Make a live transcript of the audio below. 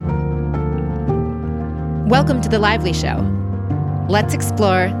Welcome to The Lively Show. Let's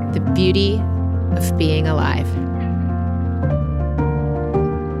explore the beauty of being alive.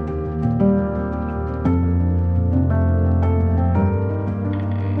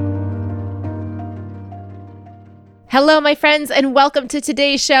 Hello, my friends, and welcome to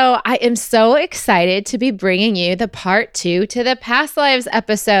today's show. I am so excited to be bringing you the part 2 to the Past Lives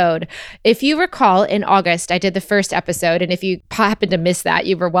episode. If you recall, in August, I did the first episode, and if you happen to miss that,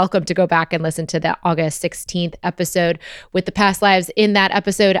 you were welcome to go back and listen to the August 16th episode with the past lives. In that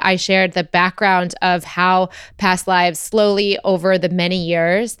episode, I shared the background of how past lives slowly over the many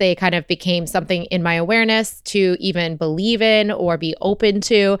years, they kind of became something in my awareness to even believe in or be open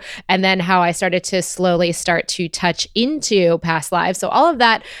to, and then how I started to slowly start to touch into past lives. So all of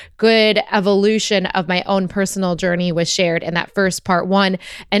that good evolution of my own personal journey was shared in that first part 1.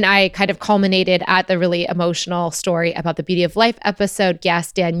 And I kind of culminated at the really emotional story about the Beauty of Life episode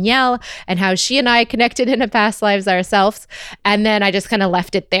guest Danielle and how she and I connected in a past lives ourselves. And then I just kind of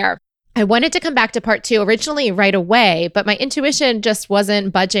left it there. I wanted to come back to part 2 originally right away, but my intuition just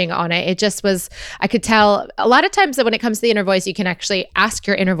wasn't budging on it. It just was, I could tell a lot of times that when it comes to the inner voice, you can actually ask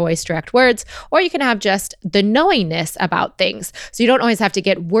your inner voice direct words, or you can have just the knowingness about things. So you don't always have to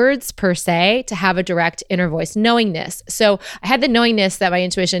get words per se to have a direct inner voice knowingness. So I had the knowingness that my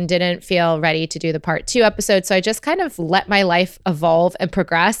intuition didn't feel ready to do the part 2 episode. So I just kind of let my life evolve and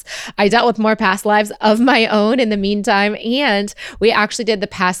progress. I dealt with more past lives of my own in the meantime. And we actually did the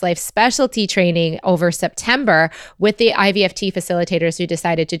past life specialty training over September with the IVFT facilitators who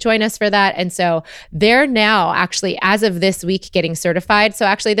decided to join us for that. And so they're now actually, as of this week, getting certified. So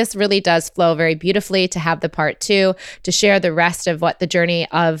actually this really does flow very beautifully to have the part 2 to share the rest of what the journey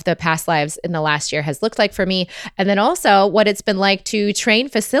of the past lives in the last year has looked like for me. And then also what it's been like to train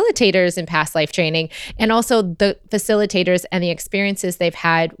facilitators in past life training, and also the facilitators and the experiences they've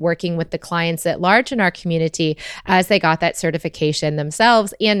had working with the clients at large in our community as they got that certification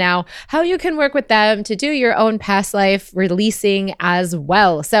themselves, and now how you can work with them to do your own past life releasing as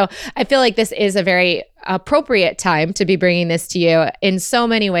well. So I feel like this is a very appropriate time to be bringing this to you in so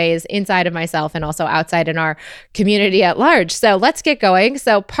many ways inside of myself and also outside in our community at large. So let's get going.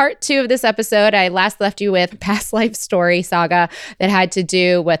 So part 2 of this episode, I last left you with past life story saga that had to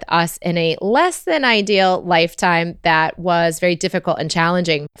do with us in a less than ideal lifetime that was very difficult and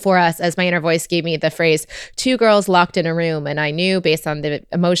challenging for us, as my inner voice gave me the phrase, 2 girls locked in a room. And I knew based on the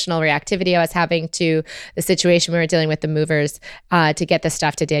emotional reactivity I was having to the situation we were dealing with, the movers, to get the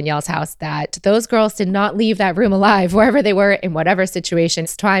stuff to Danielle's house, that those girls did not leave that room alive wherever they were in whatever situation,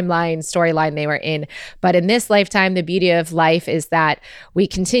 timeline, storyline they were in. But in this lifetime, the beauty of life is that we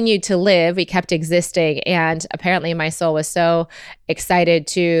continued to live, we kept existing. And apparently my soul was so excited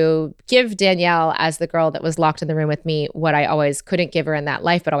to give Danielle, as the girl that was locked in the room with me, what I always couldn't give her in that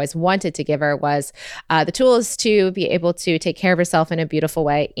life, but always wanted to give her was the tools to be able to take care of herself in a beautiful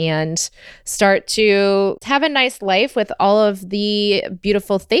way and start to have a nice life with all of the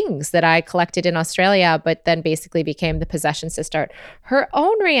beautiful things that I collected in Australia, but then basically became the possessions to start her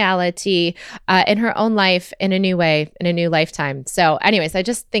own reality in her own life in a new way, in a new lifetime. So anyways, I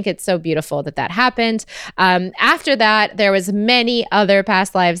just think it's so beautiful that that happened. After that, there was many other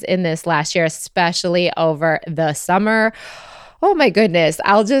past lives in this last year, especially over the summer. Oh my goodness.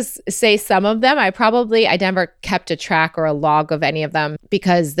 I'll just say some of them. I never kept a track or a log of any of them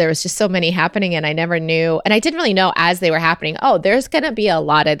because there was just so many happening and I never knew. And I didn't really know as they were happening, oh, there's going to be a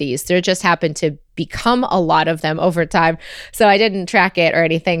lot of these. There just happened to become a lot of them over time. So I didn't track it or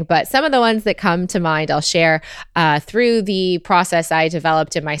anything, but some of the ones that come to mind, I'll share through the process I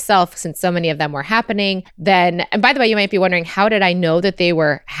developed in myself, since so many of them were happening. And by the way, you might be wondering, how did I know that they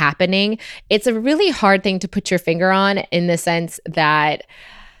were happening? It's a really hard thing to put your finger on, in the sense that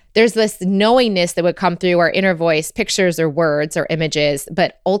there's this knowingness that would come through our inner voice, pictures or words or images.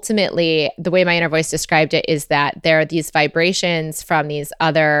 But ultimately, the way my inner voice described it is that there are these vibrations from these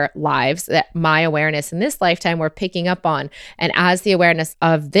other lives that my awareness in this lifetime were picking up on. And as the awareness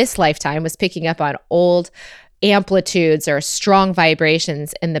of this lifetime was picking up on old amplitudes or strong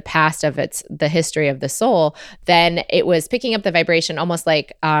vibrations in the past of the history of the soul, then it was picking up the vibration almost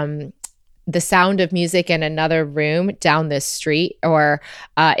like the sound of music in another room down this street, or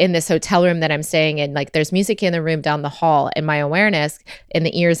in this hotel room that I'm staying in. Like, there's music in the room down the hall, and my awareness in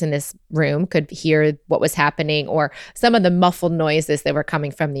the ears in this room could hear what was happening, or some of the muffled noises that were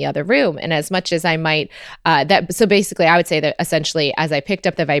coming from the other room. And as much as I might, so basically I would say that essentially as I picked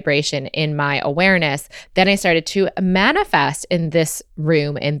up the vibration in my awareness, then I started to manifest in this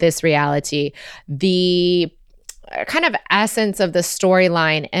room, in this reality, the kind of essence of the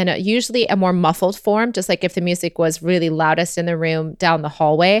storyline and usually a more muffled form, just like if the music was really loudest in the room down the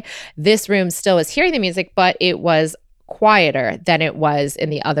hallway, this room still was hearing the music, but it was quieter than it was in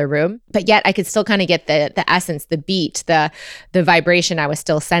the other room. But yet I could still kind of get the essence, the beat, the vibration I was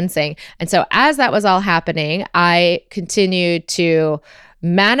still sensing. And so as that was all happening, I continued to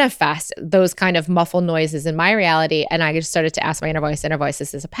manifest those kind of muffled noises in my reality. And I just started to ask my inner voice,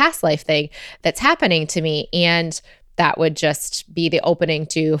 this is a past life thing that's happening to me. And that would just be the opening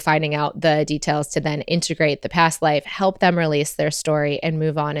to finding out the details to then integrate the past life, help them release their story and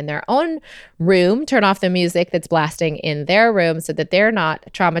move on in their own room, turn off the music that's blasting in their room so that they're not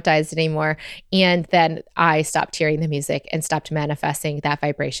traumatized anymore. And then I stopped hearing the music and stopped manifesting that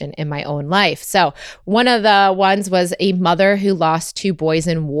vibration in my own life. So one of the ones was a mother who lost 2 boys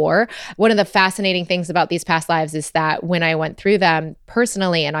in war. One of the fascinating things about these past lives is that when I went through them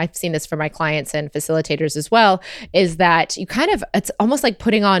personally, and I've seen this for my clients and facilitators as well, is that you it's almost like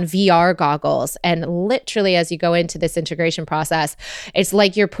putting on VR goggles. And literally, as you go into this integration process, it's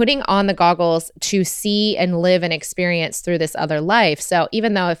like you're putting on the goggles to see and live and experience through this other life. So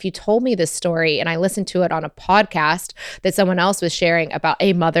even though if you told me this story and I listened to it on a podcast that someone else was sharing about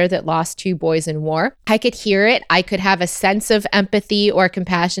a mother that lost 2 boys in war, I could hear it. I could have a sense of empathy or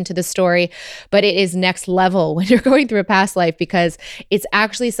compassion to the story, but it is next level when you're going through a past life because it's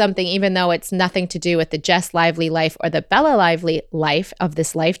actually something, even though it's nothing to do with the Jess Lively life or the Bella Lively life of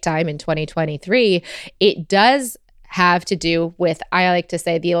this lifetime in 2023, it does have to do with, I like to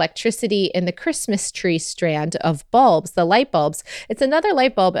say, the electricity in the Christmas tree strand of bulbs, the light bulbs. It's another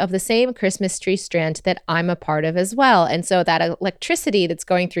light bulb of the same Christmas tree strand that I'm a part of as well. And so that electricity that's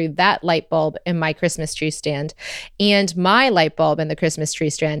going through that light bulb in my Christmas tree stand and my light bulb in the Christmas tree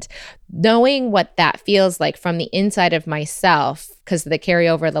strand, knowing what that feels like from the inside of myself, because the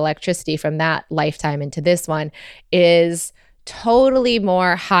carryover of the electricity from that lifetime into this one is totally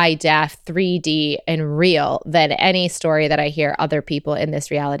more high def, 3D and real than any story that I hear other people in this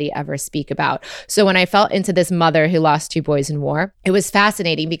reality ever speak about. So when I felt into this mother who lost 2 boys in war, it was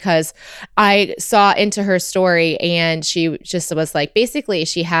fascinating because I saw into her story and she just was like, basically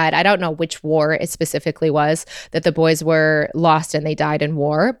she had, I don't know which war it specifically was that the boys were lost and they died in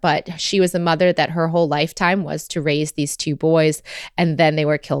war, but she was a mother that her whole lifetime was to raise these 2 boys and then they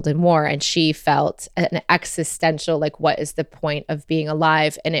were killed in war. And she felt an existential, like, what is the point of being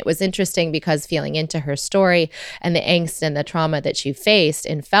alive? And it was interesting because feeling into her story and the angst and the trauma that she faced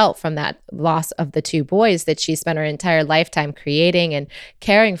and felt from that loss of the 2 boys that she spent her entire lifetime creating and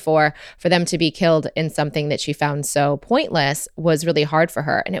caring for them to be killed in something that she found so pointless was really hard for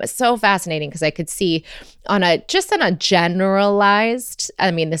her. And it was so fascinating because I could see on a generalized,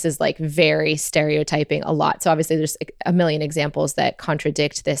 I mean, this is like very stereotyping a lot. So obviously there's a million examples that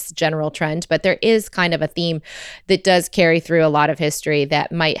contradict this general trend, but there is kind of a theme that does carry through a lot of history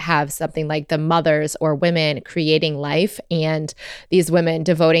that might have something like the mothers or women creating life and these women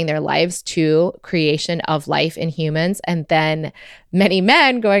devoting their lives to creation of life in humans, and then many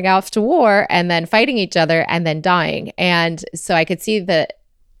men going off to war and then fighting each other and then dying. And so I could see the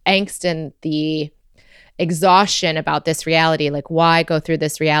angst and the exhaustion about this reality, like why go through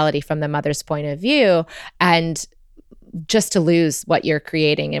this reality from the mother's point of view and just to lose what you're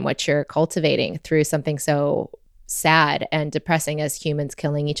creating and what you're cultivating through something so sad and depressing as humans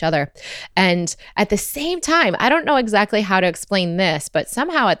killing each other. And at the same time, I don't know exactly how to explain this, but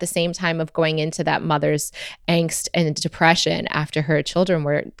somehow at the same time of going into that mother's angst and depression after her children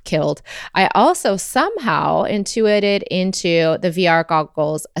were killed, I also somehow intuited into the VR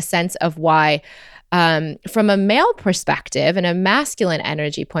goggles a sense of why from a male perspective and a masculine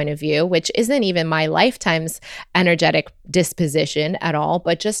energy point of view, which isn't even my lifetime's energetic disposition at all,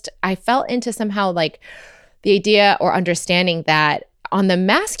 but just I felt into somehow like the idea or understanding that on the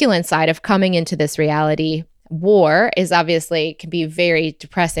masculine side of coming into this reality, war is obviously can be very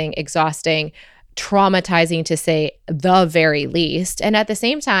depressing, exhausting, traumatizing to say the very least. And at the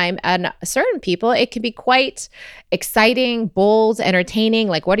same time, and certain people, it can be quite exciting, bold, entertaining.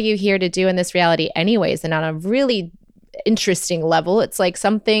 Like, what are you here to do in this reality anyways? And on a really interesting level, it's like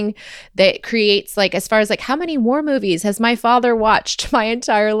something that creates, like, as far as like how many war movies has my father watched my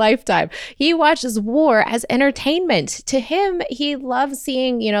entire lifetime? He watches war as entertainment. To him, he loves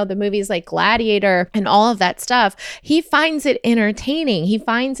seeing, the movies like Gladiator and all of that stuff. He finds it entertaining. He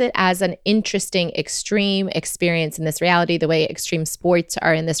finds it as an interesting extreme experience in this reality, the way extreme sports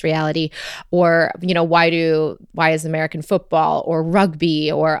are in this reality. Or, why is American football or rugby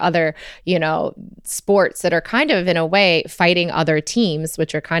or other, sports that are kind of in a way say, fighting other teams,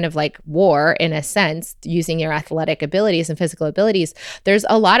 which are kind of like war in a sense, using your athletic abilities and physical abilities. There's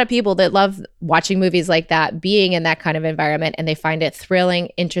a lot of people that love watching movies like that, being in that kind of environment, and they find it thrilling,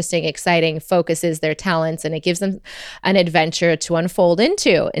 interesting, exciting, focuses their talents, and it gives them an adventure to unfold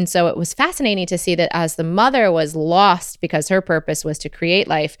into. And so it was fascinating to see that as the mother was lost because her purpose was to create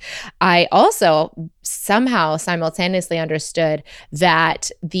life, I also somehow simultaneously understood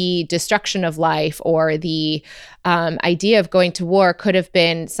that the destruction of life or the idea of going to war could have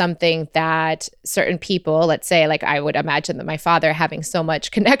been something that certain people, let's say, like I would imagine that my father having so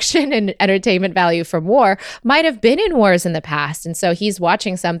much connection and entertainment value from war, might have been in wars in the past. And so he's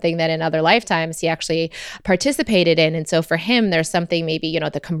watching something that in other lifetimes he actually participated in. And so for him, there's something maybe,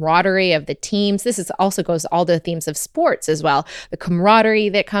 the camaraderie of the teams. This is also goes all the themes of sports as well. The camaraderie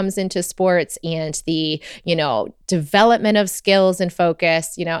that comes into sports and the, development of skills and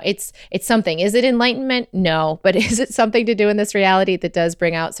focus. It's something. Is it enlightenment? No. But is it something to do in this reality that does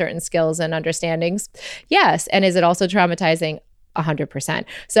bring out certain skills and understandings? Yes. And is it also traumatizing? 100%.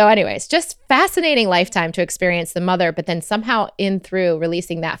 So anyways, just fascinating lifetime to experience the mother, but then somehow in through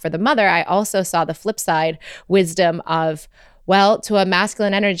releasing that for the mother, I also saw the flip side wisdom of, well, to a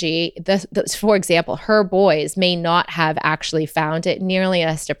masculine energy, for example, her boys may not have actually found it nearly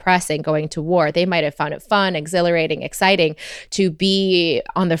as depressing going to war. They might have found it fun, exhilarating, exciting to be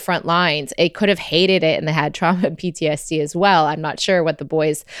on the front lines. They could have hated it and they had trauma and PTSD as well. I'm not sure what the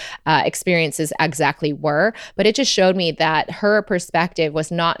boys' experiences exactly were, but it just showed me that her perspective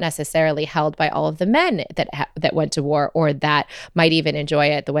was not necessarily held by all of the men that went to war or that might even enjoy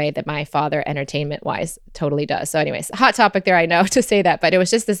it the way that my father, entertainment-wise, totally does. So anyways, hot topic there, I know, to say that, but it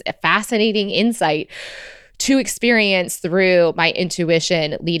was just this fascinating insight to experience through my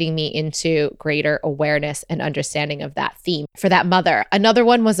intuition, leading me into greater awareness and understanding of that theme for that mother. Another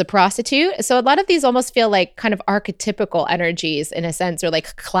one was a prostitute. So a lot of these almost feel like kind of archetypical energies in a sense, or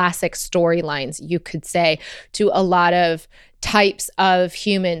like classic storylines, you could say, to a lot of types of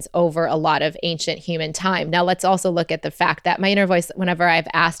humans over a lot of ancient human time. Now, let's also look at the fact that my inner voice, whenever I've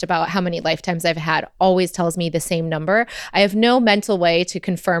asked about how many lifetimes I've had, always tells me the same number. I have no mental way to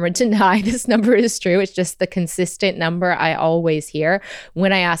confirm or deny this number is true. It's just the consistent number I always hear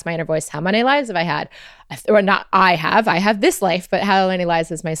when I ask my inner voice, how many lives have I had? Or not I have this life, but how many lives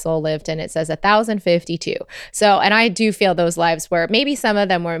has my soul lived? And it says 1,052. So, and I do feel those lives where maybe some of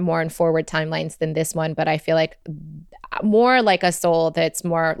them were more in forward timelines than this one, but I feel like more like a soul that's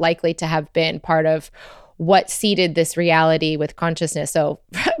more likely to have been part of what seeded this reality with consciousness. So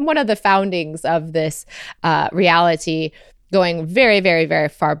one of the foundings of this reality going very, very, very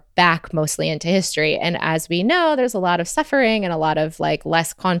far back, mostly into history. And as we know, there's a lot of suffering and a lot of like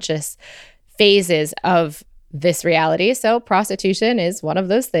less conscious phases of this reality. So prostitution is one of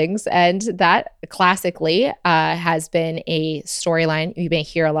those things. And that classically has been a storyline you may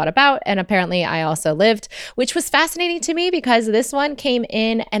hear a lot about. And apparently I also lived, which was fascinating to me because this one came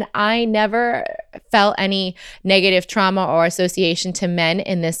in and I never felt any negative trauma or association to men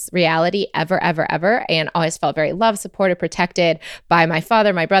in this reality ever, ever, ever. And always felt very loved, supported, protected by my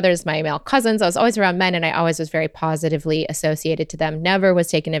father, my brothers, my male cousins. I was always around men and I always was very positively associated to them, never was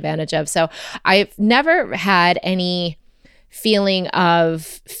taken advantage of. So I've never had any feeling of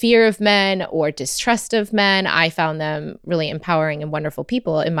fear of men or distrust of men. I found them really empowering and wonderful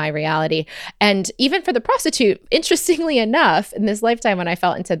people in my reality. And even for the prostitute, interestingly enough, in this lifetime when I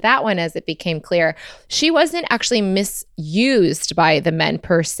felt into that one, as it became clear, she wasn't actually misused by the men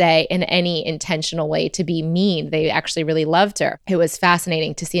per se in any intentional way to be mean. They actually really loved her. It was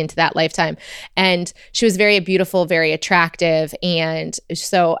fascinating to see into that lifetime. And she was very beautiful, very attractive. And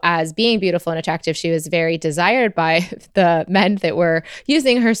so as being beautiful and attractive, she was very desired by the men that were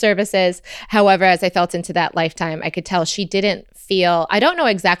using her services. However, as I felt into that lifetime, I could tell she didn't feel, I don't know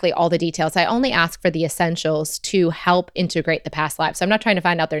exactly all the details. I only ask for the essentials to help integrate the past lives. So I'm not trying to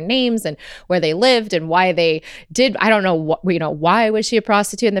find out their names and where they lived and why they did. I don't know what, why was she a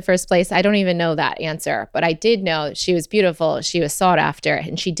prostitute in the first place? I don't even know that answer, but I did know she was beautiful. She was sought after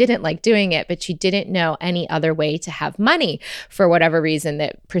and she didn't like doing it, but she didn't know any other way to have money for whatever reason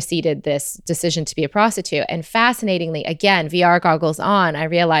that preceded this decision to be a prostitute. And fascinatingly, again, VR goggles on, I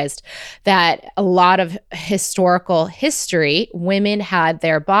realized that a lot of historical history, women had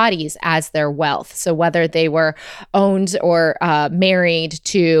their bodies as their wealth. So whether they were owned or married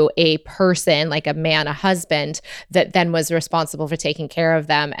to a person, like a man, a husband, that then was responsible for taking care of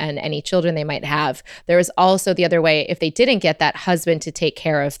them and any children they might have. There was also the other way, if they didn't get that husband to take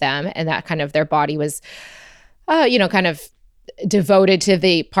care of them and that kind of their body was, kind of devoted to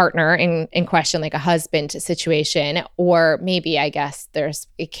the partner in question, like a husband situation, or maybe I guess there's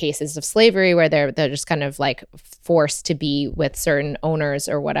cases of slavery where they're just kind of like forced to be with certain owners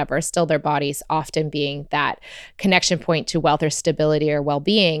or whatever, still their bodies often being that connection point to wealth or stability or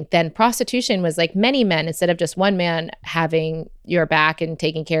well-being. Then prostitution was like many men, instead of just one man having your back and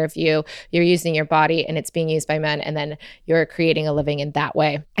taking care of you, you're using your body and it's being used by men, and then you're creating a living in that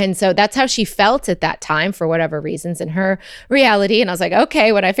way. And so that's how she felt at that time for whatever reasons in her reality. And I was like,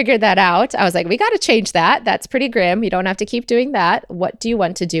 okay, when I figured that out, I was like, we got to change that. That's pretty grim. You don't have to keep doing that. What do you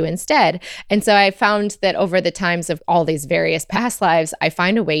want to do instead? And so I found that over the times of all these various past lives, I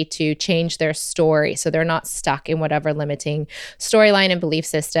find a way to change their story so they're not stuck in whatever limiting storyline and belief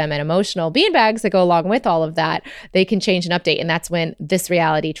system and emotional beanbags that go along with all of that. They can change and update. And that's when this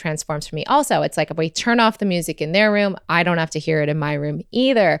reality transforms for me also. It's like if we turn off the music in their room, I don't have to hear it in my room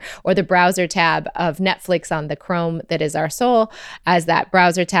either. Or the browser tab of Netflix on the Chrome that is our soul, as that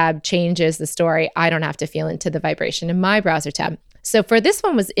browser tab changes the story, I don't have to feel into the vibration in my browser tab. So for this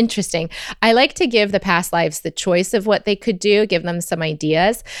one was interesting. I like to give the past lives the choice of what they could do, give them some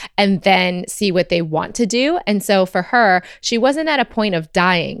ideas, and then see what they want to do. And so for her, she wasn't at a point of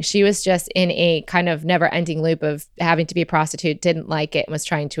dying. She was just in a kind of never-ending loop of having to be a prostitute, didn't like it, and was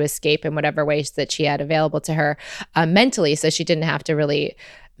trying to escape in whatever ways that she had available to her mentally. So she didn't have to really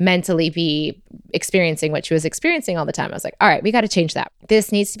mentally be experiencing what she was experiencing all the time. I was like, all right, we got to change that.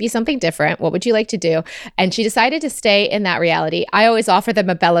 This needs to be something different. What would you like to do? And she decided to stay in that reality. I always offer them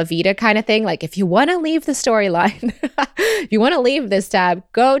a Bella Vita kind of thing. Like, if you want to leave the storyline, if you want to leave this tab,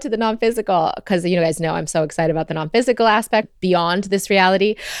 go to the non-physical, because you guys know I'm so excited about the non-physical aspect beyond this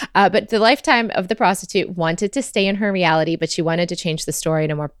reality. But the lifetime of the prostitute wanted to stay in her reality, but she wanted to change the story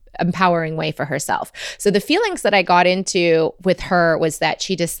in a more empowering way for herself. So the feelings that I got into with her was that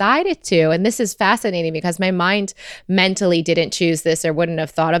she decided to, and this is fascinating because my mind mentally didn't choose this or wouldn't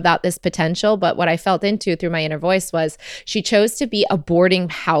have thought about this potential, but what I felt into through my inner voice was she chose to be a boarding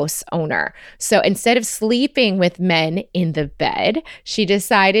house owner. So instead of sleeping with men in the bed, she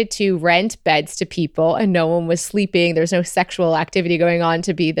decided to rent beds to people, and no one was sleeping. There's no sexual activity going on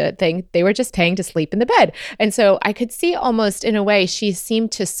to be the thing. They were just paying to sleep in the bed. And so I could see almost in a way she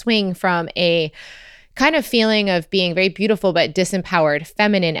seemed to swing from a kind of feeling of being very beautiful but disempowered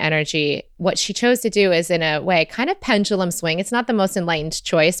feminine energy. What she chose to do is, in a way, kind of pendulum swing. It's not the most enlightened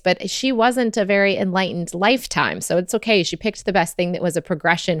choice, but she wasn't a very enlightened lifetime. So it's okay. She picked the best thing that was a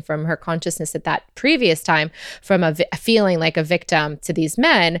progression from her consciousness at that previous time, from feeling like a victim to these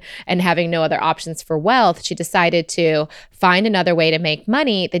men and having no other options for wealth. She decided to find another way to make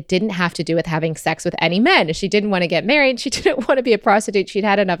money that didn't have to do with having sex with any men. She didn't want to get married. She didn't want to be a prostitute. She'd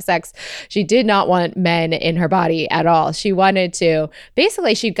had enough sex. She did not want men in her body at all. She wanted to,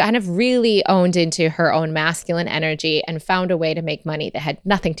 basically, she kind of really owned into her own masculine energy and found a way to make money that had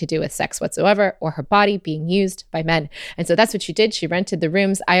nothing to do with sex whatsoever or her body being used by men. And so that's what she did. She rented the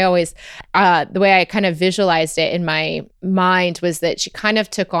rooms. I always, the way I kind of visualized it in my mind was that she kind of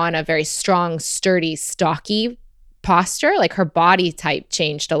took on a very strong, sturdy, stocky posture. Like her body type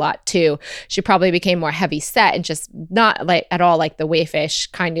changed a lot too. She probably became more heavy set and just not like at all like the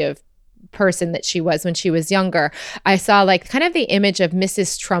waifish kind of person that she was when she was younger. I saw like kind of the image of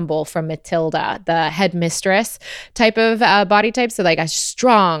Mrs. Trumbull from Matilda, the headmistress type of body type. So like a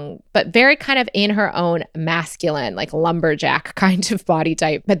strong, but very kind of in her own masculine, like lumberjack kind of body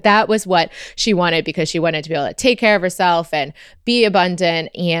type. But that was what she wanted because she wanted to be able to take care of herself and be abundant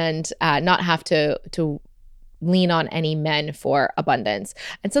and not have to lean on any men for abundance.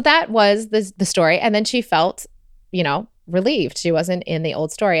 And so that was the story. And then she felt, relieved. She wasn't in the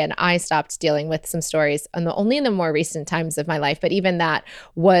old story. And I stopped dealing with some stories only in the more recent times of my life. But even that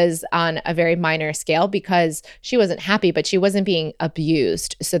was on a very minor scale because she wasn't happy, but she wasn't being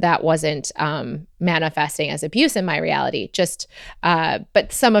abused. So that wasn't manifesting as abuse in my reality.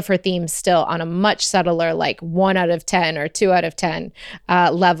 But some of her themes still on a much subtler, like 1 out of 10 or 2 out of 10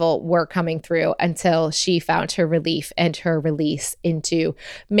 level were coming through until she found her relief and her release into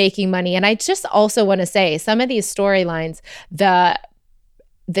making money. And I just also want to say some of these storylines,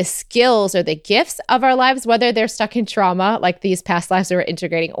 the skills or the gifts of our lives, whether they're stuck in trauma, like these past lives that we're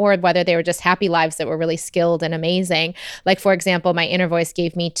integrating, or whether they were just happy lives that were really skilled and amazing. Like, for example, my inner voice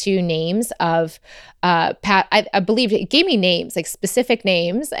gave me 2 names of I believe it gave me names, like specific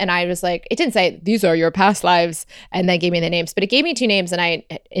names. And I was like, it didn't say these are your past lives and then gave me the names, but it gave me 2 names. And I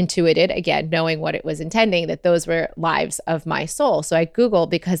intuited, again, knowing what it was intending, that those were lives of my soul. So I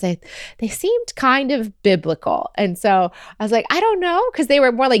Googled because they seemed kind of biblical. And so I was like, I don't know, because they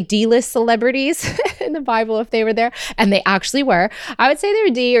were more like D-list celebrities in the Bible if they were there. And they actually were. I would say they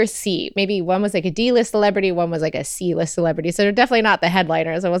were D or C. Maybe one was like a D-list celebrity, one was like a C-list celebrity. So they're definitely not the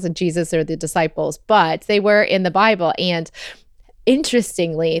headliners. It wasn't Jesus or the disciples, but they were in the Bible. And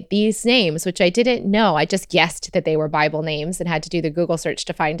interestingly, these names, which I didn't know, I just guessed that they were Bible names and had to do the Google search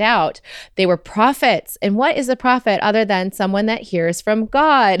to find out. They were prophets. And what is a prophet other than someone that hears from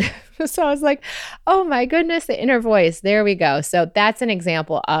God? So I was like, oh my goodness, the inner voice. There we go. So that's an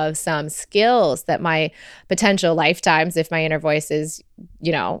example of some skills that my potential lifetimes, if my inner voice is,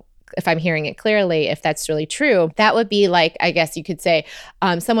 if I'm hearing it clearly, if that's really true, that would be like, I guess you could say,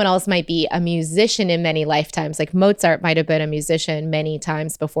 someone else might be a musician in many lifetimes. Like Mozart might have been a musician many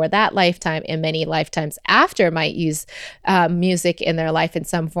times before that lifetime, and many lifetimes after might use music in their life in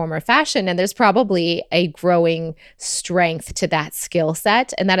some form or fashion. And there's probably a growing strength to that skill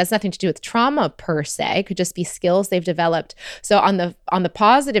set. And that has nothing to do with trauma per se. It could just be skills they've developed. So on the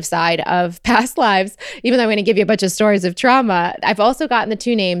positive side of past lives, even though I'm going to give you a bunch of stories of trauma, I've also gotten the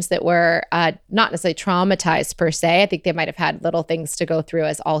two names that were not necessarily traumatized per se. I think they might have had little things to go through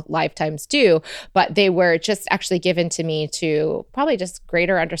as all lifetimes do, but they were just actually given to me to probably just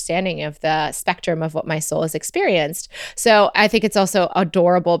greater understanding of the spectrum of what my soul has experienced. So I think it's also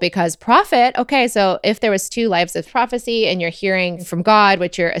adorable because prophet, okay, so if there was two lives of prophecy and you're hearing from God,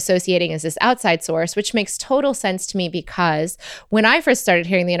 which you're associating as this outside source, which makes total sense to me because when I first started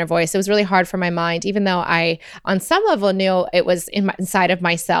hearing the inner voice, it was really hard for my mind, even though I, on some level, knew it was inside of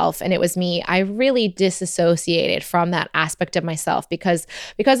myself and it was me. I really disassociated from that aspect of myself because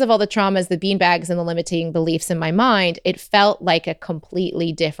of all the traumas, the beanbags, and the limiting beliefs in my mind. It felt like a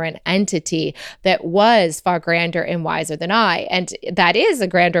completely different entity that was far grander and wiser than I. And that is a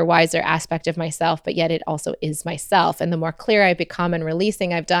grander, wiser aspect of myself, but yet it also is myself. And the more clear I become and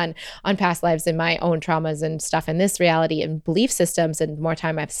releasing I've done on past lives and my own traumas and stuff in this reality and belief systems, and the more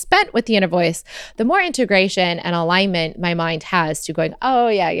time I've spent with the inner voice, the more integration and alignment my mind has to going, oh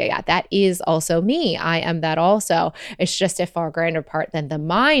yeah, that is also me. I am that also. It's just a far grander part than the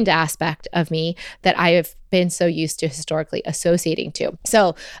mind aspect of me that I have been so used to historically associating to.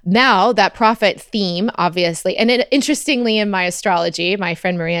 So now that prophet theme, obviously, and interestingly in my astrology, my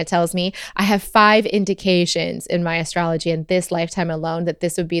friend Maria tells me I have 5 indications in my astrology in this lifetime alone that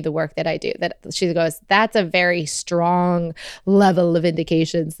this would be the work that I do. That she goes, that's a very strong level of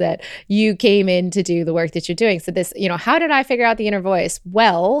indications that you came in to do the work that you're doing. So this, how did I figure out the inner voice?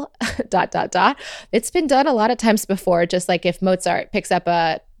 Well, ... It's been done a lot of times before, just like if Mozart picks up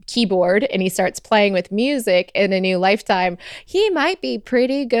a keyboard and he starts playing with music in a new lifetime, he might be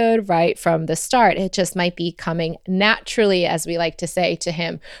pretty good right from the start. It just might be coming naturally, as we like to say to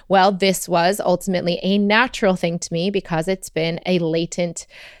him. Well, this was ultimately a natural thing to me because it's been a latent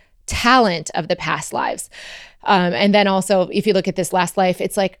talent of the past lives. And then also, if you look at this last life,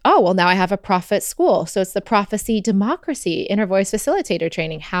 it's like, oh, well, now I have a prophet school. So it's the prophecy democracy, inner voice facilitator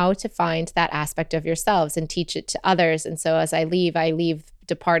training, how to find that aspect of yourselves and teach it to others. And so as I leave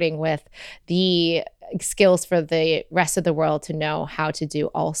departing with the skills for the rest of the world to know how to do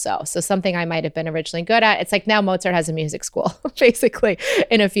also. So something I might have been originally good at. It's like now Mozart has a music school, basically,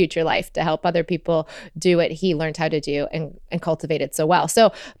 in a future life to help other people do what he learned how to do and cultivate it so well.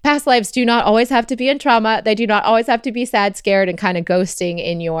 So past lives do not always have to be in trauma. They do not always have to be sad, scared, and kind of ghosting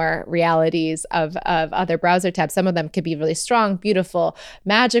in your realities of other browser tabs. Some of them could be really strong, beautiful,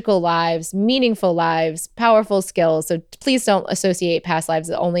 magical lives, meaningful lives, powerful skills. So please don't associate past lives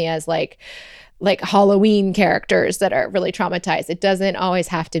only as like Halloween characters that are really traumatized. It doesn't always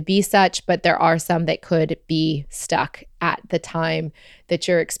have to be such, but there are some that could be stuck at the time that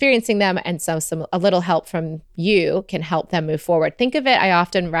you're experiencing them. And so a little help from you can help them move forward. Think of it, I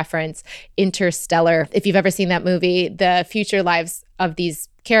often reference Interstellar. If you've ever seen that movie, the future lives of these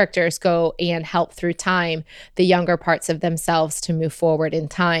characters go and help through time the younger parts of themselves to move forward in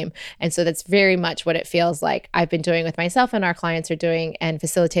time. And so that's very much what it feels like I've been doing with myself and our clients are doing and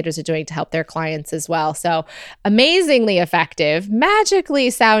facilitators are doing to help their clients as well. So amazingly effective, magically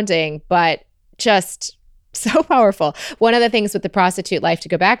sounding, but just so powerful. One of the things with the prostitute life, to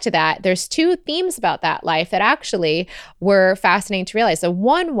go back to that, there's 2 themes about that life that actually were fascinating to realize. So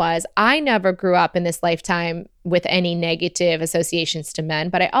one was I never grew up in this lifetime with any negative associations to men,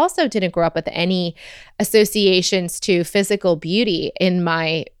 but I also didn't grow up with any associations to physical beauty in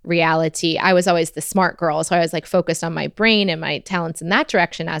my reality. I was always the smart girl. So I was like focused on my brain and my talents in that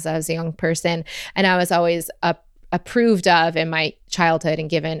direction as I was a young person. And I was always approved of and my childhood and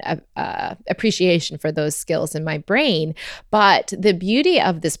given appreciation for those skills in my brain. But the beauty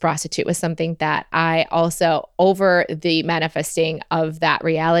of this prostitute was something that I also, over the manifesting of that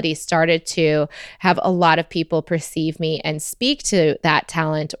reality, started to have a lot of people perceive me and speak to that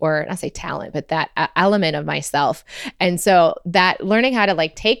talent, or not say talent, but that element of myself. And so that learning how to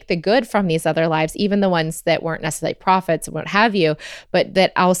like take the good from these other lives, even the ones that weren't necessarily prophets and what have you, but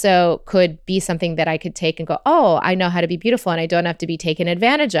that also could be something that I could take and go, oh, I know how to be beautiful and I don't have to be taken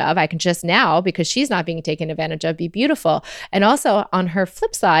advantage of. I can just now, because she's not being taken advantage of, be beautiful. And also on her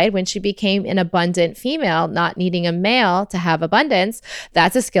flip side, when she became an abundant female, not needing a male to have abundance,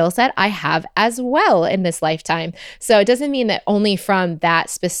 that's a skill set I have as well in this lifetime. So it doesn't mean that only from that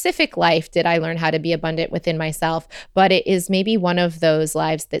specific life did I learn how to be abundant within myself, but it is maybe one of those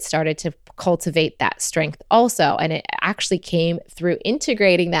lives that started to cultivate that strength also. And it actually came through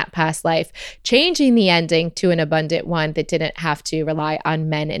integrating that past life, changing the ending to an abundant one that didn't have to rely on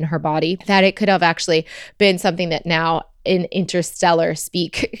men in her body, that it could have actually been something that now in interstellar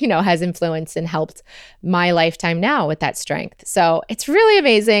speak, has influenced and helped my lifetime now with that strength. So it's really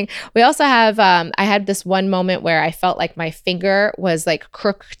amazing. We also have, I had this one moment where I felt like my finger was like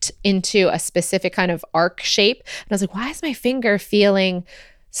crooked into a specific kind of arc shape. And I was like, why is my finger feeling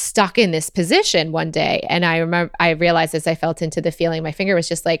stuck in this position one day? And I realized as I felt into the feeling, my finger was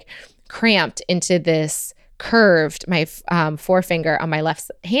just like cramped into this curved, my forefinger on my left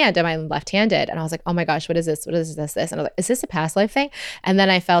hand, and I'm left-handed. And I was like, oh my gosh, what is this? What is this? And I was like, is this a past life thing? And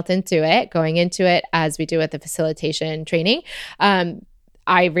then I felt into it, going into it as we do at the facilitation training.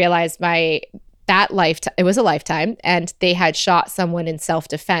 I realized it was a lifetime, and they had shot someone in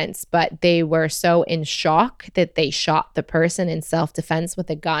self-defense, but they were so in shock that they shot the person in self-defense with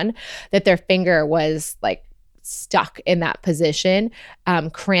a gun that their finger was like stuck in that position,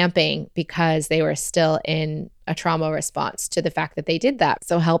 cramping, because they were still in a trauma response to the fact that they did that.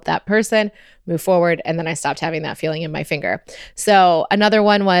 So help that person move forward. And then I stopped having that feeling in my finger. So another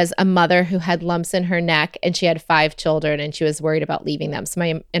one was a mother who had lumps in her neck, and she had 5 children and she was worried about leaving them. So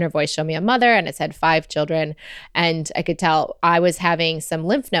my inner voice showed me a mother, and it said 5 children. And I could tell I was having some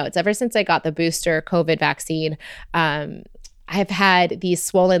lymph nodes ever since I got the booster COVID vaccine. I've had these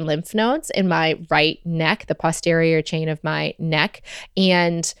swollen lymph nodes in my right neck, the posterior chain of my neck.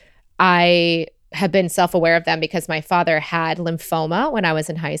 And I have been self-aware of them because my father had lymphoma when I was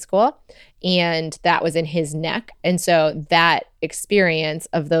in high school, and that was in his neck. And so that experience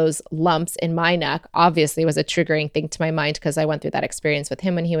of those lumps in my neck obviously was a triggering thing to my mind, because I went through that experience with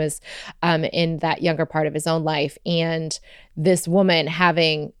him when he was in that younger part of his own life. And this woman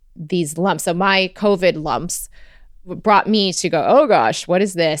having these lumps, so my COVID lumps brought me to go, oh gosh, what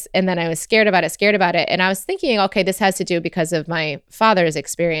is this? And then I was scared about it. And I was thinking, okay, this has to do because of my father's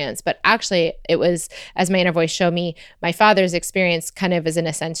experience. But actually it was, as my inner voice showed me, my father's experience kind of is in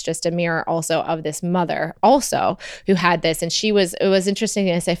a sense just a mirror also of this mother also who had this. And it was interesting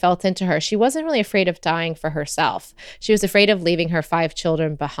as I felt into her. She wasn't really afraid of dying for herself. She was afraid of leaving her 5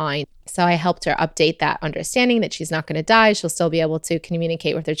 children behind. So I helped her update that understanding that she's not going to die. She'll still be able to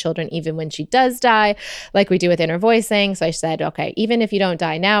communicate with her children even when she does die, like we do with inner voicing. So I said, okay, even if you don't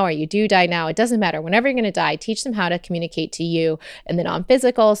die now or you do die now, it doesn't matter. Whenever you're going to die, teach them how to communicate to you in the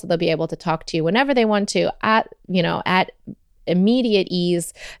non-physical, so they'll be able to talk to you whenever they want to at immediate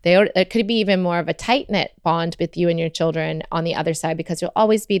ease. It could be even more of a tight-knit bond with you and your children on the other side, because you'll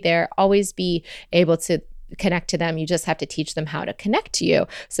always be there, always be able to connect to them. You just have to teach them how to connect to you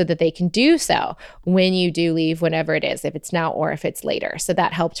so that they can do so when you do leave, whenever it is, if it's now or if it's later. So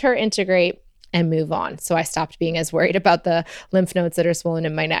that helped her integrate and move on. So I stopped being as worried about the lymph nodes that are swollen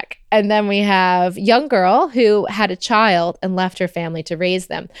in my neck. And then we have young girl who had a child and left her family to raise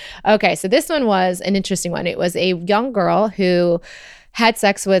them. Okay, so this one was an interesting one. It was a young girl who had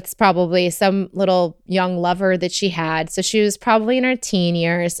sex with probably some little young lover that she had. So she was probably in her teen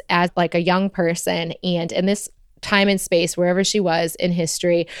years as like a young person. And in this time and space, wherever she was in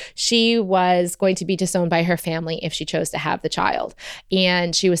history, she was going to be disowned by her family if she chose to have the child.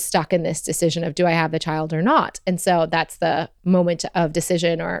 And she was stuck in this decision of, do I have the child or not? And so that's the moment of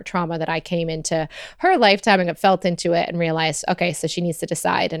decision or trauma that I came into her lifetime and felt into it and realized, okay, so she needs to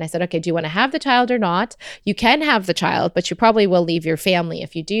decide. And I said, okay, do you want to have the child or not? You can have the child, but you probably will leave your family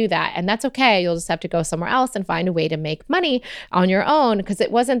if you do that. And that's okay. You'll just have to go somewhere else and find a way to make money on your own, because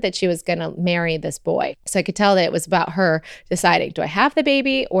it wasn't that she was going to marry this boy. So I could tell that it was about her deciding, do I have the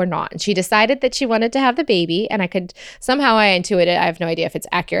baby or not? And she decided that she wanted to have the baby. And I intuited, I have no idea if it's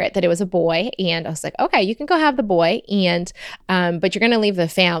accurate, that it was a boy. And I was like, okay, you can go have the boy. And, but you're going to leave the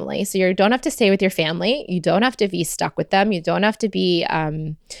family. So you don't have to stay with your family. You don't have to be stuck with them. You don't have to be,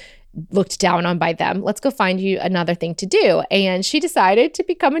 looked down on by them. Let's go find you another thing to do. And she decided to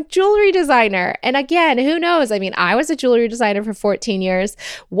become a jewelry designer. And again, who knows? I mean, I was a jewelry designer for 14 years.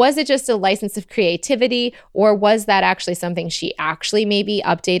 Was it just a license of creativity, or was that actually something she actually maybe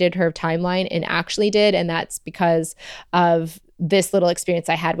updated her timeline and actually did? And that's because of this little experience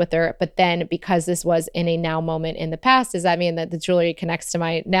I had with her. But then because this was in a now moment in the past, does that mean that the jewelry connects to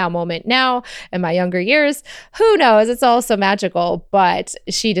my now moment now in my younger years? Who knows? It's all so magical. But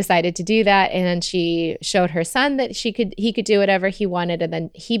she decided to do that. And then she showed her son that he could do whatever he wanted. And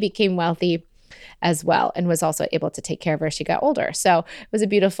then he became wealthy as well, and was also able to take care of her as she got older. So it was a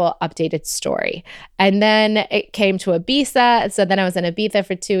beautiful updated story. And then it came to Ibiza. So then I was in Ibiza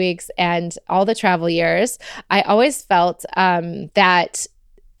for 2 weeks, and all the travel years, I always felt that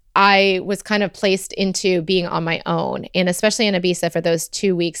I was kind of placed into being on my own. And especially in Ibiza for those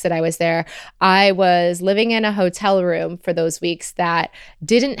 2 weeks that I was there, I was living in a hotel room for those weeks that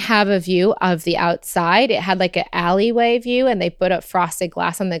didn't have a view of the outside. It had like an alleyway view, and they put up frosted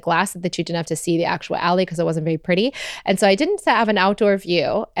glass on the glass so that you didn't have to see the actual alley because it wasn't very pretty. And so I didn't have an outdoor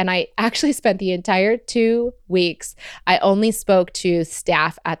view. And I actually spent the entire 2 weeks, I only spoke to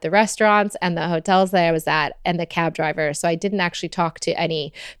staff at the restaurants and the hotels that I was at and the cab driver. So I didn't actually talk to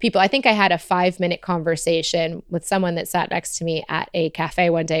any people. I think I had a 5-minute conversation with someone that sat next to me at a cafe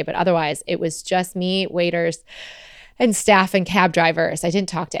one day, but otherwise it was just me, waiters, and staff and cab drivers. I didn't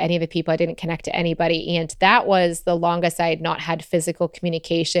talk to any of the people. I didn't connect to anybody. And that was the longest I had not had physical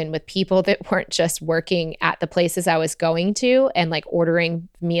communication with people that weren't just working at the places I was going to and like ordering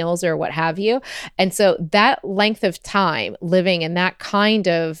meals or what have you. And so that length of time living in that kind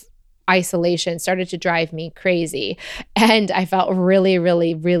of isolation started to drive me crazy. And I felt really,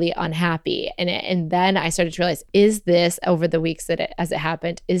 really, really unhappy. And then I started to realize, is this over the weeks as it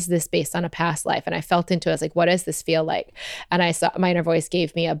happened, is this based on a past life? And I felt into it. I was like, what does this feel like? And I saw my inner voice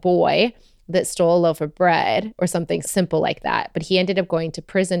gave me a boy that stole a loaf of bread or something simple like that. But he ended up going to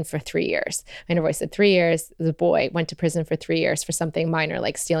prison for 3 years. My inner voice said 3 years. The boy went to prison for 3 years for something minor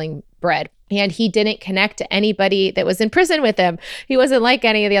like stealing bread. And he didn't connect to anybody that was in prison with him. He wasn't like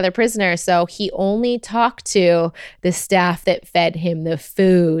any of the other prisoners. So he only talked to the staff that fed him the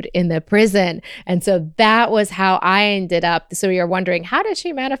food in the prison. And so that was how I ended up. So you're wondering, how did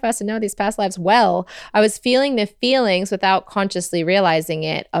she manifest and know these past lives? Well, I was feeling the feelings without consciously realizing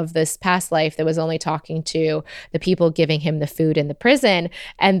it of this past life that was only talking to the people giving him the food in the prison.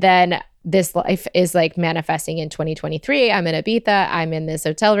 And then this life is like manifesting in 2023. I'm in Ibiza. I'm in this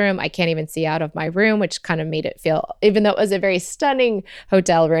hotel room. I can't even see out of my room, which kind of made it feel, even though it was a very stunning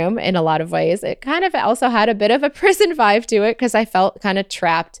hotel room in a lot of ways, it kind of also had a bit of a prison vibe to it because I felt kind of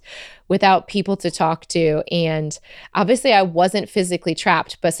trapped without people to talk to. And obviously I wasn't physically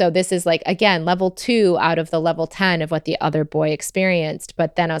trapped. But so this is like, again, level 2 out of the level 10 of what the other boy experienced.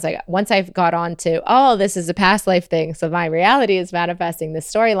 But then I was like, once I've got on to, oh, this is a past life thing. So my reality is manifesting this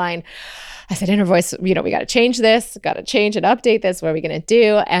storyline. I said, inner voice, we got to change this, got to change and update this. What are we going to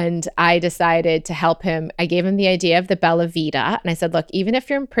do? And I decided to help him. I gave him the idea of the Bella Vita. And I said, look, even if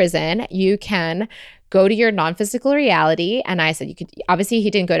you're in prison, you can go to your non-physical reality. And I said, you could, obviously he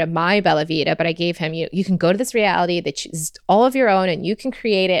didn't go to my Bella Vita, but I gave him, you can go to this reality that is all of your own and you can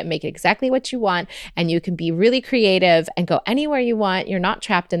create it and make it exactly what you want. And you can be really creative and go anywhere you want. You're not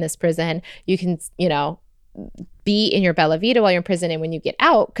trapped in this prison. You can, be in your Bella Vita while you're in prison. And when you get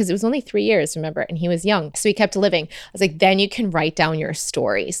out, because it was only 3 years, remember, and he was young. So he kept living. I was like, then you can write down your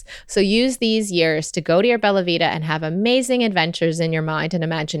stories. So use these years to go to your Bella Vita and have amazing adventures in your mind and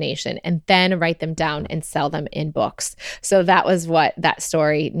imagination, and then write them down and sell them in books. So that was what that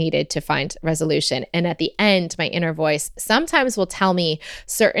story needed to find resolution. And at the end, my inner voice sometimes will tell me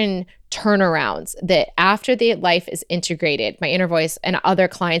certain turnarounds that after the life is integrated, my inner voice and other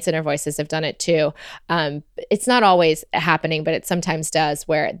clients' inner voices have done it too. It's not always happening, but it sometimes does,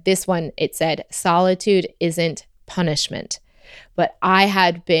 where this one, it said, solitude isn't punishment. But I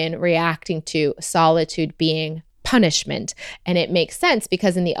had been reacting to solitude being punishment. And it makes sense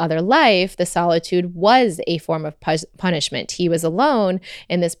because in the other life, the solitude was a form of punishment. He was alone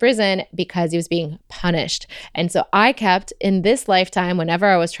in this prison because he was being punished. And so I kept, in this lifetime, whenever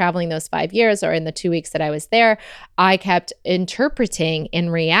I was traveling those 5 years or in the 2 weeks that I was there, I kept interpreting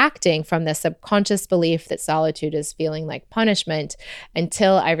and reacting from the subconscious belief that solitude is feeling like punishment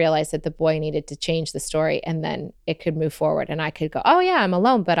until I realized that the boy needed to change the story, and then it could move forward and I could go, oh yeah, I'm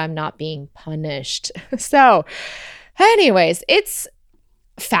alone, but I'm not being punished. So anyways, it's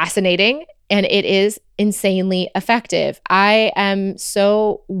fascinating. And it is insanely effective. I am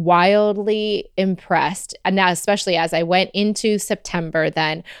so wildly impressed. And now, especially as I went into September,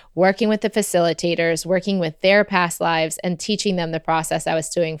 then working with the facilitators, working with their past lives and teaching them the process I was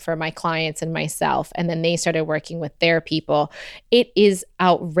doing for my clients and myself. And then they started working with their people. It is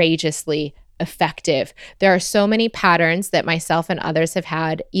outrageously effective. There are so many patterns that myself and others have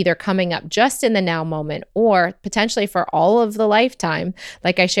had either coming up just in the now moment or potentially for all of the lifetime.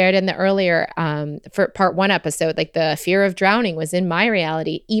 Like I shared in the earlier for part 1 episode, like the fear of drowning was in my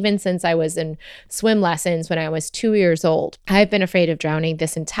reality even since I was in swim lessons when I was 2 years old. I've been afraid of drowning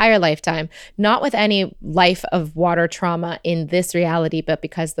this entire lifetime, not with any life of water trauma in this reality, but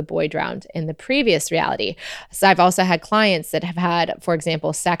because the boy drowned in the previous reality. So I've also had clients that have had, for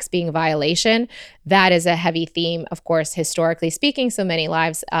example, sex being a violation. That is a heavy theme, of course, historically speaking. So many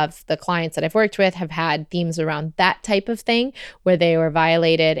lives of the clients that I've worked with have had themes around that type of thing where they were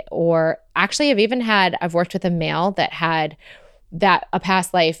violated. Or actually, I've worked with a male that had a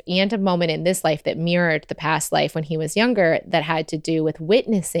past life and a moment in this life that mirrored the past life when he was younger that had to do with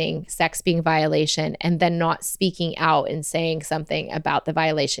witnessing sex being violation and then not speaking out and saying something about the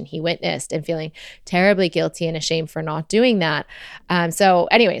violation he witnessed and feeling terribly guilty and ashamed for not doing that. So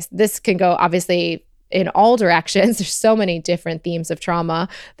anyways, this can go obviously in all directions. There's so many different themes of trauma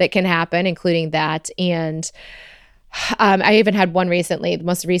that can happen, including that. And I even had one recently, the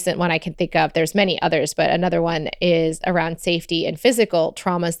most recent one I can think of. There's many others, but another one is around safety and physical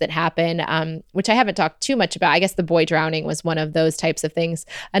traumas that happen, which I haven't talked too much about. I guess the boy drowning was one of those types of things.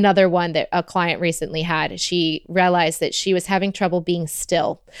 Another one that a client recently had, she realized that she was having trouble being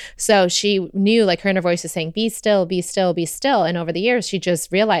still. So she knew, like, her inner voice was saying, be still, be still, be still. And over the years, she just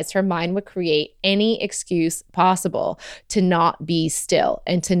realized her mind would create any excuse possible to not be still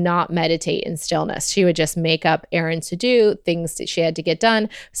and to not meditate in stillness. She would just make up errands to do, things that she had to get done,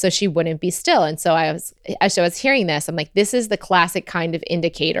 so she wouldn't be still. And so as I was hearing this, I'm like, this is the classic kind of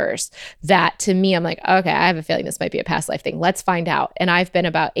indicators that to me, I'm like, okay, I have a feeling this might be a past life thing. Let's find out. And I've been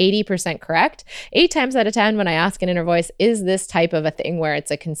about 80% correct. 8 times out of 10, when I ask an inner voice, is this type of a thing where it's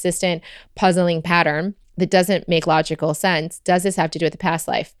a consistent puzzling pattern that doesn't make logical sense? Does this have to do with the past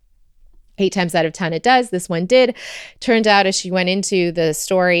life? 8 times out of 10 it does. This one did. Turned out as she went into the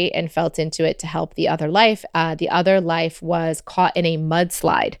story and felt into it to help the other life was caught in a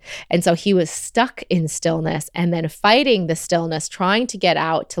mudslide. And so he was stuck in stillness and then fighting the stillness, trying to get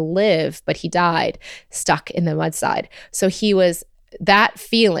out to live, but he died stuck in the mudslide. So that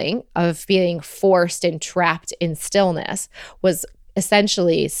feeling of being forced and trapped in stillness was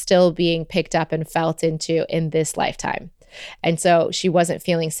essentially still being picked up and felt into in this lifetime. And so she wasn't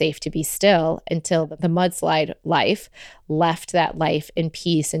feeling safe to be still until the mudslide life left that life in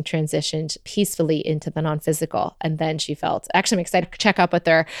peace and transitioned peacefully into the non-physical. And then she felt, actually, I'm excited to check up with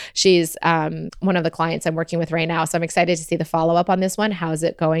her. She's one of the clients I'm working with right now. So I'm excited to see the follow-up on this one. How is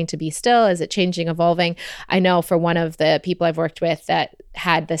it going to be still? Is it changing, evolving? I know for one of the people I've worked with that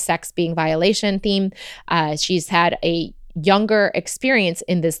had the sex being violation theme, she's had a younger experience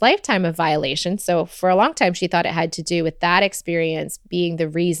in this lifetime of violation. So for a long time, she thought it had to do with that experience being the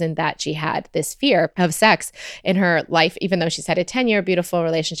reason that she had this fear of sex in her life. Even though she's had a 10-year beautiful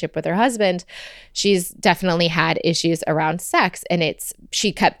relationship with her husband, she's definitely had issues around sex. And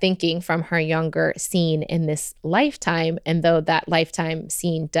she kept thinking from her younger scene in this lifetime. And though that lifetime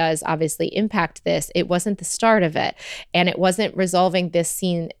scene does obviously impact this, it wasn't the start of it. And it wasn't resolving this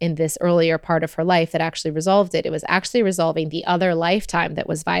scene in this earlier part of her life that actually resolved it. It was actually resolving the other lifetime that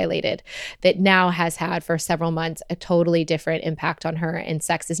was violated, that now has had for several months a totally different impact on her. And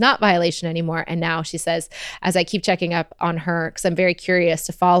sex is not violation anymore. And now she says, as I keep checking up on her, because I'm very curious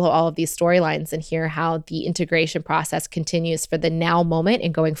to follow all of these storylines and hear how the integration process continues for the now moment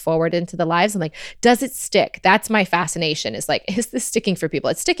and going forward into the lives. I'm like, does it stick? That's my fascination, is like, is this sticking for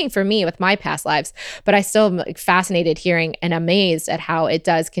people? It's sticking for me with my past lives, but I still am like fascinated hearing and amazed at how it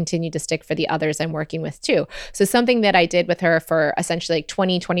does continue to stick for the others I'm working with too. So something that I did with her for essentially like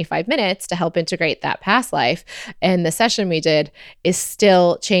 20, 25 minutes to help integrate that past life, and the session we did is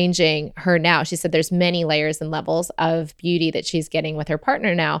still changing her now. She said there's many layers and levels of beauty that she's getting with her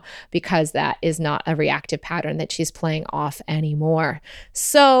partner now because that is not a reactive pattern that she's playing off anymore.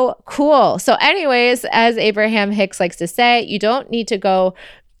 So cool. So anyways, as Abraham Hicks likes to say, you don't need to go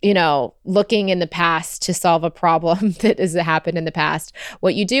looking in the past to solve a problem that has happened in the past.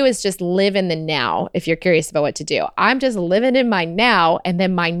 What you do is just live in the now if you're curious about what to do. I'm just living in my now, and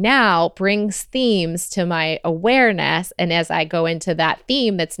then my now brings themes to my awareness. And as I go into that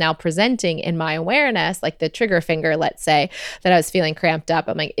theme that's now presenting in my awareness, like the trigger finger, let's say, that I was feeling cramped up,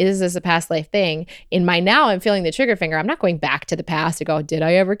 I'm like, is this a past life thing? In my now, I'm feeling the trigger finger. I'm not going back to the past to go, did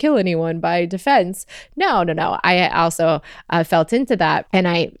I ever kill anyone by defense? No. I also felt into that. And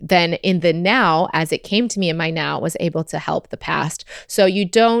I then in the now, as it came to me in my now, was able to help the past. So you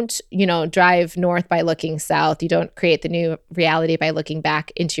don't, drive north by looking south. You don't create the new reality by looking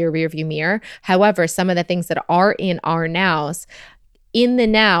back into your rearview mirror. However, some of the things that are in our nows, in the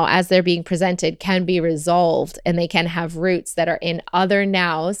now, as they're being presented, can be resolved, and they can have roots that are in other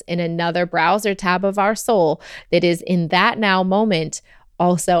nows in another browser tab of our soul that is in that now moment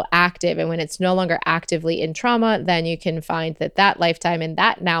also active. And when it's no longer actively in trauma, then you can find that lifetime in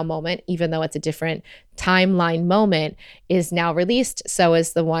that now moment, even though it's a different timeline moment, is now released. So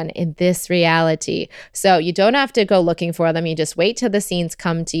is the one in this reality. So you don't have to go looking for them. You just wait till the scenes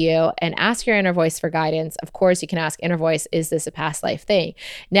come to you and ask your inner voice for guidance. Of course, you can ask inner voice, is this a past life thing?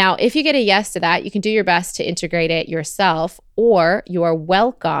 Now, if you get a yes to that, you can do your best to integrate it yourself, or you are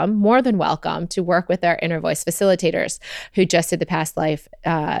welcome, more than welcome, to work with our inner voice facilitators who just did the past life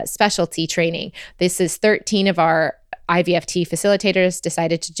specialty training. This is 13 of our IVFT facilitators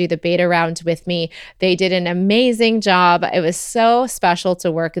decided to do the beta round with me. They did an amazing job. It was so special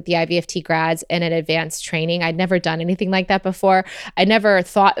to work with the IVFT grads in an advanced training. I'd never done anything like that before. I never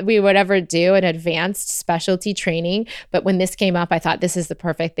thought we would ever do an advanced specialty training. But when this came up, I thought this is the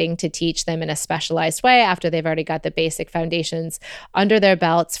perfect thing to teach them in a specialized way after they've already got the basic foundations under their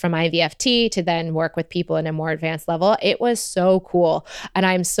belts from IVFT to then work with people in a more advanced level. It was so cool. And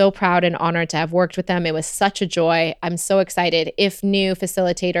I'm so proud and honored to have worked with them. It was such a joy. I'm so excited. If new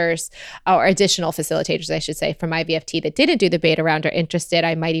facilitators or additional facilitators, I should say, from IVFT that didn't do the beta round are interested,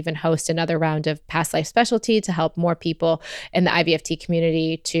 I might even host another round of past life specialty to help more people in the IVFT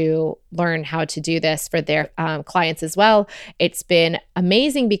community to learn how to do this for their clients as well. It's been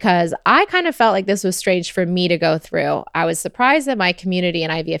amazing because I kind of felt like this was strange for me to go through. I was surprised that my community in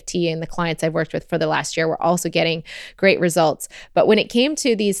IVFT and the clients I've worked with for the last year were also getting great results. But when it came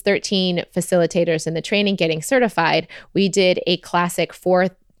to these 13 facilitators in the training getting certified, we did a classic 4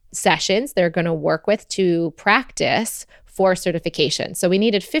 sessions they're going to work with to practice for certification. So we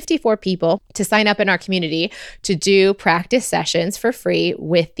needed 54 people to sign up in our community to do practice sessions for free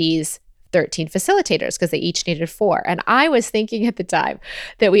with these 13 facilitators because they each needed 4. And I was thinking at the time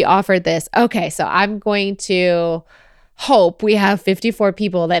that we offered this, okay, so I'm going to hope we have 54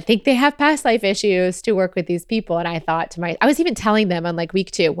 people that think they have past life issues to work with these people. And I thought I was even telling them on like week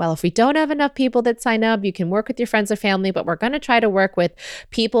 2, well, if we don't have enough people that sign up, you can work with your friends or family, but we're going to try to work with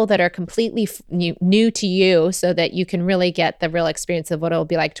people that are completely new to you so that you can really get the real experience of what it'll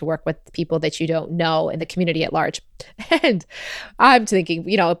be like to work with people that you don't know in the community at large. And I'm thinking,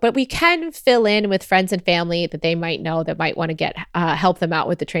 but we can fill in with friends and family that they might know that might want to get help them out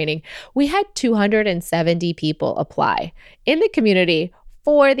with the training. We had 270 people apply in the community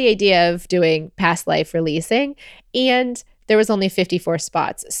for the idea of doing past life releasing, and there was only 54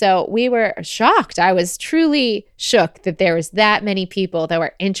 spots. So we were shocked. I was truly shook that there was that many people that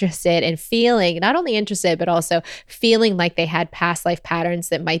were interested and feeling, not only interested, but also feeling like they had past life patterns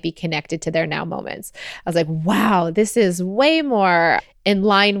that might be connected to their now moments. I was like, wow, this is way more in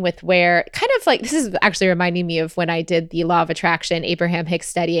line with where kind of like, this is actually reminding me of when I did the law of attraction, Abraham Hicks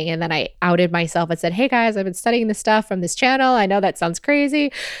studying, and then I outed myself and said, hey guys, I've been studying this stuff from this channel. I know that sounds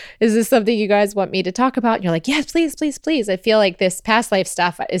crazy. Is this something you guys want me to talk about? And you're like, yes, please, please, please. I feel like this past life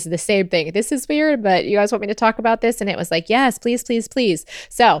stuff is the same thing. This is weird, but you guys want me to talk about this? And it was like, yes, please, please, please.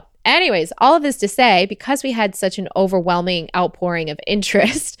 So anyways, all of this to say, because we had such an overwhelming outpouring of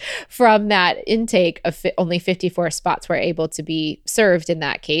interest from that intake of only 54 spots were able to be served in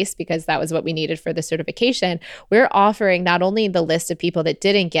that case, because that was what we needed for the certification. We're offering not only the list of people that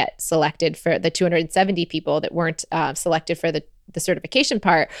didn't get selected for the 270 people that weren't selected for the certification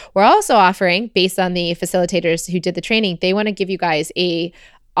part, we're also offering, based on the facilitators who did the training, they want to give you guys a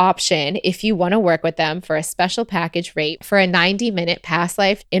option if you want to work with them for a special package rate for a 90-minute past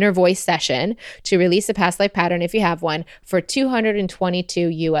life inner voice session to release a past life pattern if you have one for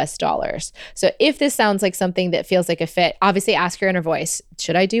 $222 US. So if this sounds like something that feels like a fit, obviously ask your inner voice,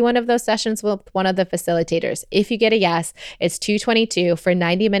 should I do one of those sessions with one of the facilitators? If you get a yes, it's $222 for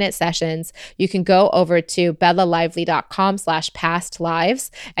 90-minute sessions. You can go over to bellalively.com/past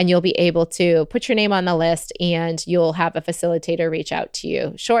lives and you'll be able to put your name on the list and you'll have a facilitator reach out to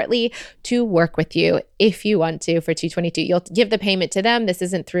you shortly to work with you if you want to for 222. You'll give the payment to them. This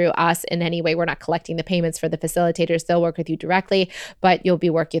isn't through us in any way. We're not collecting the payments for the facilitators. They'll work with you directly, but you'll be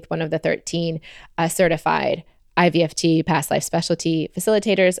working with one of the 13 certified IVFT past life specialty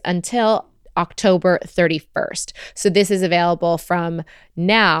facilitators until October 31st. So this is available from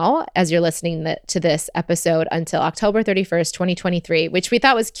now, as you're listening to this episode, until October 31st, 2023, which we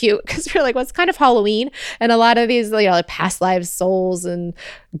thought was cute because we're like, well, it's kind of Halloween. And a lot of these, like past lives, souls and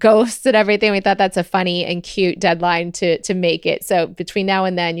ghosts and everything. We thought that's a funny and cute deadline to make it. So between now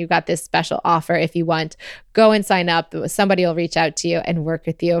and then, you got this special offer. If you want, go and sign up. Somebody will reach out to you and work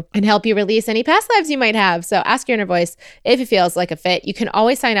with you and help you release any past lives you might have. So ask your inner voice if it feels like a fit. You can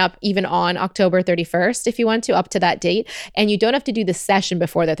always sign up even on October 31st if you want to, up to that date. And you don't have to do the session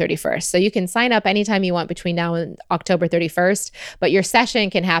before the 31st. So you can sign up anytime you want between now and October 31st, but your session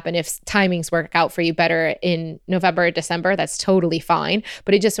can happen if timings work out for you better in November or December. That's totally fine.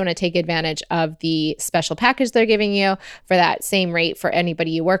 But I just want to take advantage of the special package they're giving you for that same rate for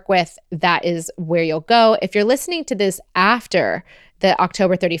anybody you work with. That is where you'll go. If you're listening to this after the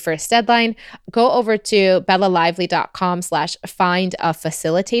October 31st deadline, go over to bellalively.com/find a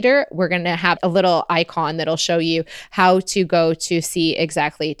facilitator. We're going to have a little icon that'll show you how to go to see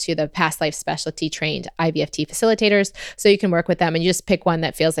exactly to the past life specialty trained IVFT facilitators. So you can work with them and you just pick one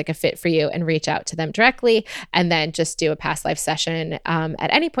that feels like a fit for you and reach out to them directly, and then just do a past life session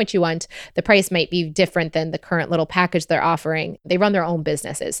at any point you want. The price might be different than the current little package they're offering. They run their own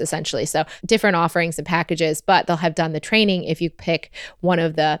businesses essentially. So different offerings and packages, but they'll have done the training if you pick one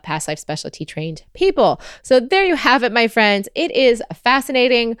of the past life specialty trained people. So there you have it, my friends. It is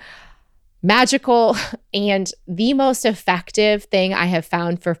fascinating, magical, and the most effective thing I have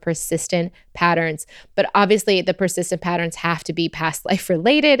found for persistent patterns. But obviously the persistent patterns have to be past life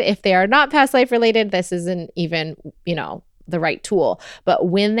related. If they are not past life related, this isn't even, the right tool. But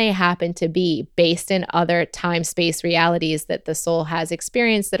when they happen to be based in other time-space realities that the soul has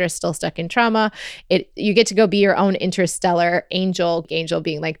experienced that are still stuck in trauma, you get to go be your own interstellar angel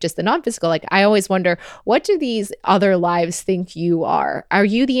being like just the non-physical. Like I always wonder, what do these other lives think you are? Are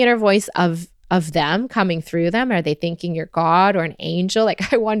you the inner voice of them coming through them? Are they thinking you're God or an angel?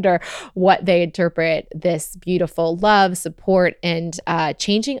 Like I wonder what they interpret this beautiful love, support, and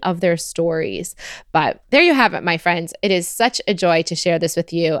changing of their stories. But there you have it, my friends. It is such a joy to share this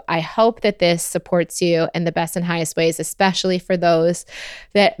with you. I hope that this supports you in the best and highest ways, especially for those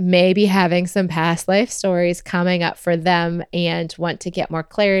that may be having some past life stories coming up for them and want to get more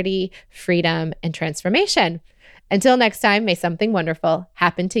clarity, freedom, and transformation. Until next time, may something wonderful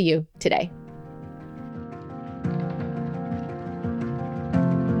happen to you today.